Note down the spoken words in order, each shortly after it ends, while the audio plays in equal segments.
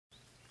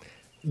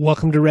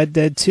Welcome to Red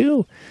Dead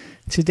 2.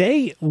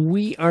 Today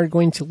we are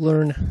going to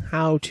learn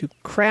how to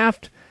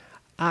craft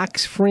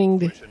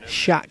ox-fringed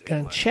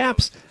shotgun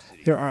chaps.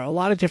 There are a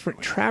lot of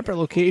different trapper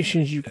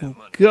locations you can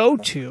go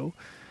to.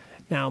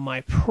 Now my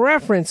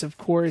preference, of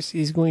course,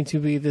 is going to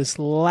be this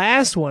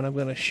last one I'm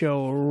going to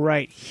show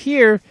right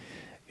here.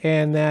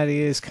 And that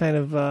is kind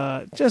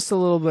of just a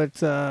little bit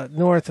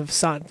north of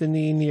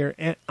Saint-Denis near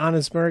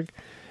Annesburg.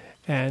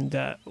 And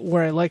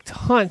where I like to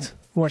hunt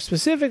more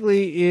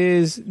specifically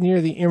is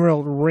near the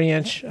Emerald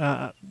Ranch,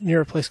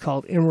 near a place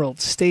called Emerald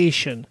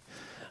Station.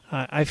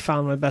 I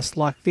found my best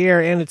luck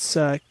there, and it's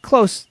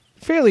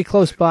fairly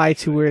close by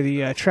to where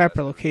the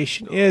trapper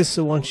location is,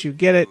 so once you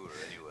get it,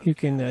 you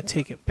can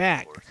take it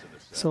back.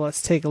 So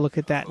let's take a look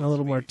at that in a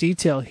little more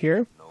detail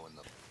here.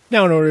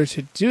 Now, in order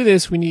to do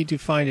this, we need to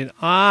find an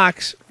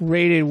ox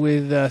rated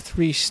with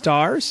 3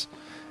 stars,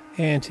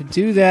 and to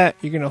do that,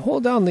 you're going to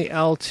hold down the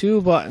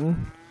L2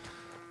 button,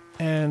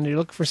 and you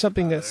look for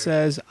something that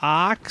says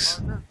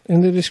ox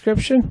in the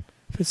description.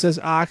 If it says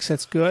ox,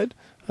 that's good.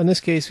 In this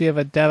case, we have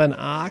a Devon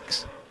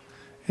ox,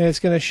 and it's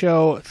going to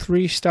show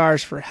 3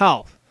 stars for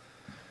health.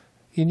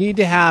 You need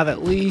to have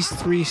at least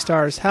 3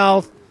 stars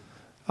health,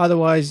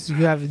 otherwise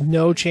you have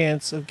no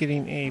chance of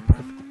getting a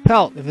perfect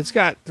pelt. If it's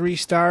got 3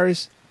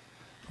 stars,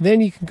 then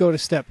you can go to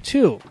step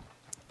 2.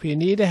 But you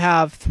need to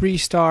have 3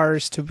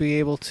 stars to be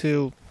able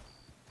to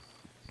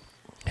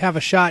have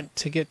a shot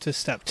to get to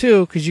step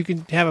 2, because you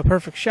can have a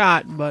perfect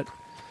shot, but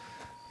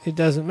it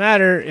doesn't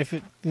matter if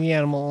the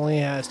animal only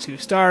has 2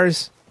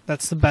 stars.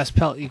 That's the best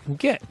pelt you can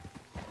get.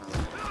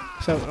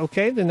 So,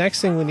 okay, the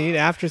next thing we need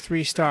after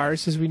 3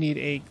 stars is we need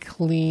a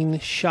clean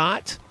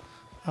shot.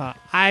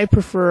 I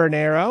prefer an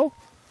arrow.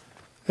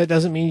 That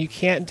doesn't mean you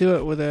can't do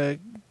it with a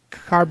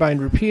carbine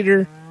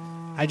repeater.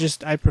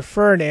 I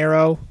prefer an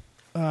arrow.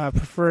 I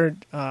prefer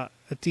a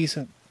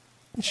decent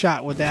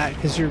shot with that,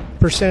 because your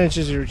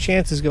percentages or your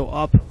chances go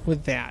up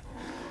with that.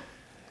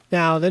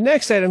 Now, the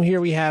next item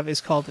here we have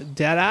is called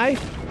Deadeye,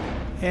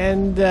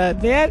 and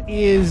that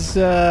is,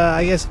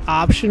 I guess,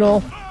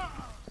 optional.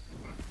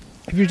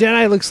 If your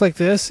Deadeye looks like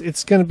this,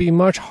 it's going to be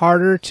much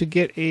harder to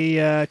get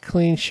a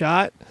clean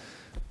shot.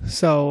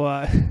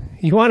 So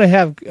you want to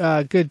have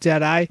good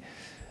Deadeye.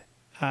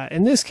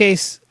 In this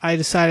case, I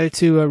decided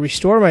to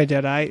restore my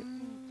Deadeye,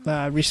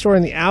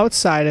 restoring the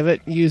outside of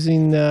it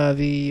using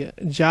the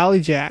Jolly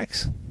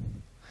Jacks,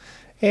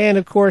 and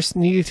of course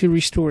needed to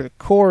restore the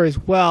core as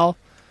well.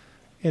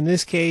 In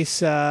this case,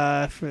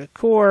 for the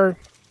core,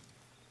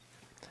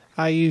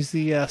 I use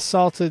the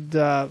salted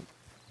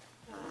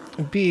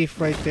beef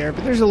right there,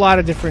 but there's a lot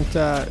of different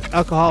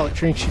alcoholic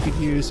drinks you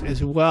could use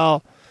as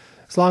well,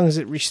 as long as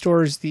it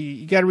restores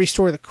you got to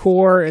restore the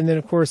core, and then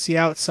of course the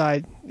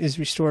outside is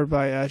restored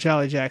by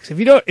Jolly Jacks.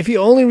 If you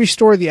only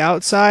restore the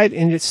outside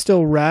and it's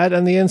still red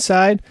on the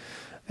inside,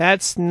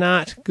 that's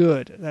not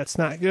good. That's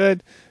not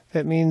good.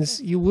 That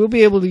means you will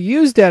be able to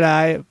use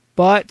Deadeye,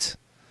 but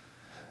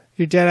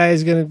your Deadeye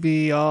is going to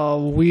be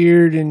all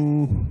weird,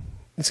 and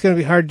it's going to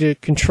be hard to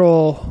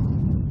control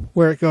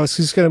where it goes,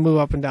 because it's going to move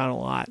up and down a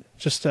lot.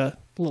 Just a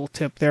little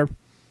tip there.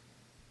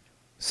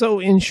 So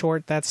in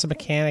short, that's the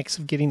mechanics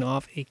of getting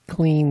off a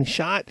clean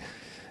shot.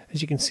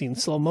 As you can see in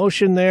slow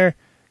motion there,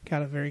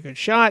 got a very good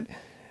shot.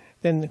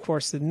 Then, of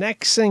course, the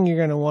next thing you're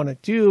going to want to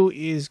do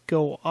is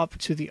go up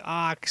to the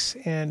ox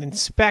and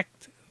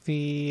inspect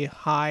the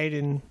hide,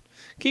 and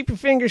keep your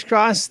fingers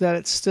crossed that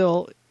it's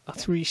still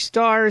 3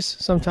 stars.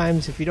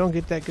 Sometimes if you don't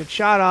get that good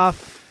shot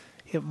off,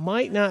 it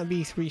might not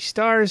be 3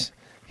 stars.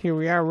 Here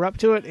we are, we're up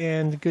to it,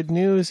 and the good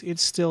news,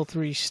 it's still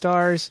 3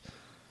 stars.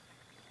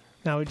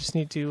 Now we just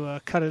need to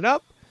cut it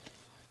up,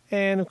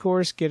 and of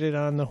course get it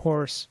on the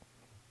horse.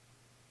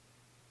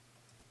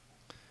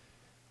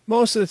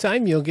 Most of the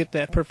time you'll get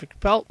that perfect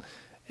pelt,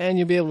 and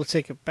you'll be able to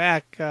take it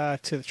back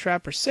to the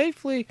trapper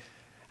safely.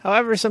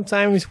 However,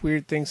 sometimes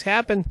weird things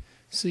happen,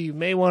 so you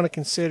may want to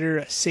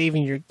consider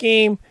saving your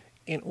game.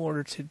 In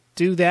order to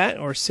do that,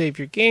 or save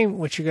your game,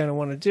 what you're going to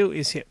want to do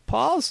is hit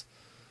pause,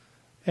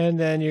 and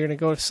then you're going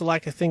to go to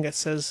select a thing that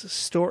says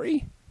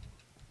story.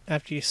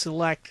 After you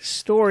select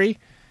story,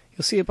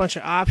 you'll see a bunch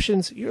of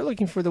options. You're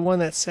looking for the one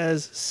that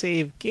says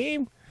save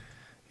game.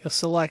 You'll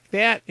select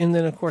that, and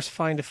then of course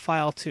find a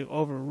file to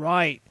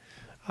overwrite,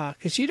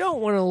 because you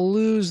don't want to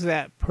lose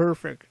that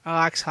perfect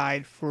ox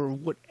hide for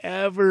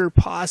whatever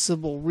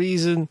possible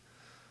reason.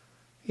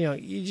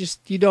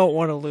 You don't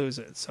want to lose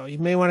it. So you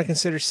may want to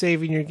consider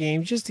saving your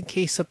game just in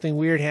case something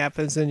weird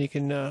happens. Then you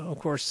can of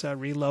course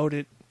reload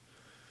it.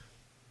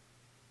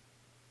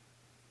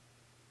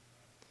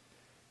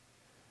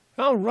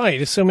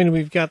 Alright, assuming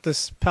we've got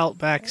this pelt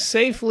back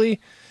safely,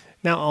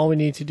 now all we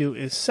need to do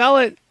is sell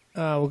it.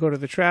 We'll go to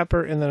the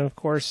trapper, and then of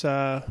course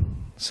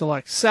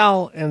select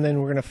sell, and then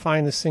we're going to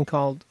find this thing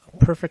called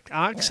perfect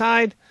ox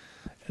hide,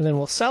 and then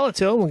we'll sell it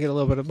to him. We'll get a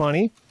little bit of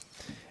money.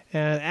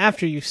 And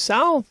after you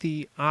sell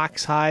the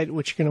ox hide,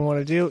 what you're going to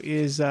want to do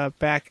is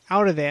back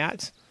out of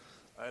that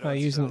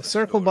using the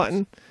circle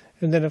button,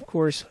 and then of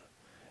course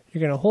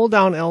you're going to hold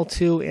down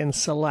L2 and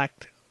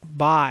select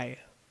buy.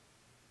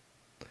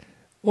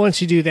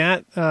 Once you do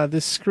that,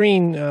 this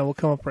screen will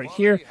come up right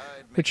here.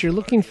 What you're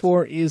looking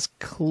for is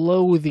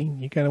clothing.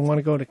 You're going to want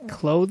to go to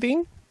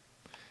clothing.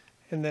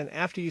 And then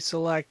after you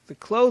select the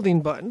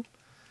clothing button,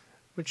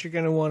 what you're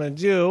going to want to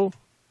do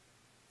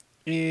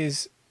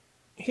is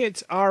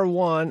hit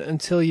R1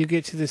 until you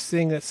get to this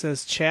thing that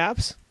says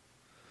chaps.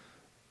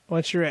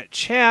 Once you're at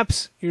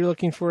chaps, you're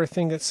looking for a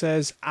thing that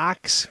says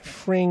ox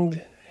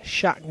fringed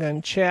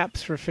shotgun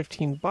chaps for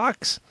 15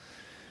 bucks.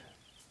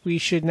 We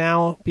should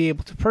now be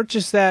able to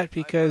purchase that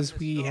because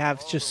we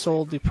have just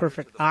sold the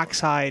perfect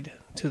ox hide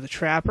to the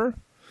trapper.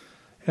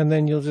 And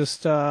then you'll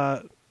just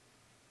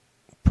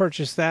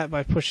purchase that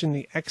by pushing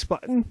the X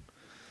button.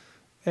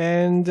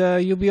 And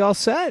you'll be all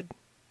set.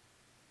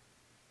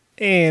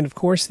 And of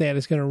course that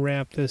is going to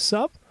wrap this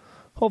up.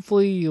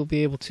 Hopefully you'll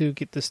be able to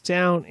get this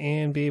down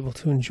and be able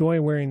to enjoy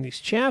wearing these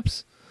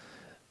chaps.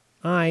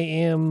 I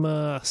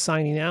am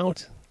signing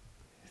out.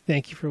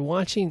 Thank you for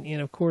watching,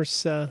 and of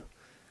course,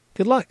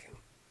 good luck.